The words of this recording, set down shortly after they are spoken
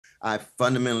I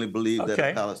fundamentally believe that a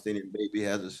Okay. Palestinian baby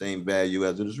has the same value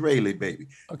as an Israeli baby.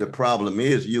 Okay. The problem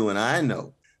is, you and I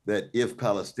know that if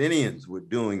Palestinians were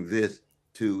doing this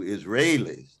to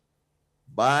Israelis,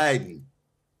 Biden,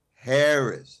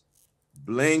 Harris,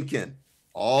 Blinken,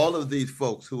 all of these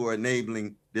folks who are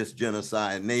enabling this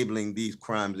genocide, enabling these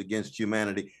crimes against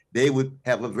humanity, they would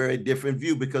have a very different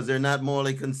view because they're not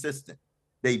morally consistent.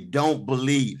 They don't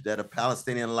believe that a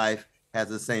Palestinian life has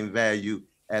the same value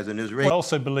as an Israeli. I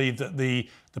also believe that the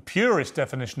purest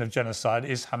definition of genocide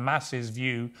is Hamas's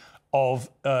view of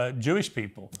Jewish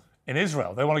people in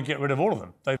Israel. They want to get rid of all of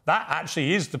them. That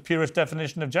actually is the purest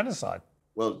definition of genocide.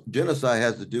 Well, genocide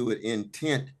has to do with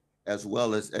intent as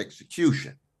well as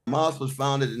execution. Hamas was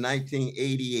founded in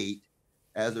 1988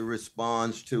 as a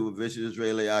response to a vicious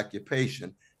Israeli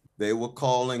occupation. They were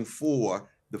calling for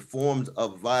the forms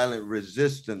of violent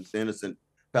resistance. Innocent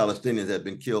Palestinians had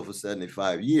been killed for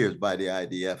 75 years by the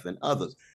IDF and others.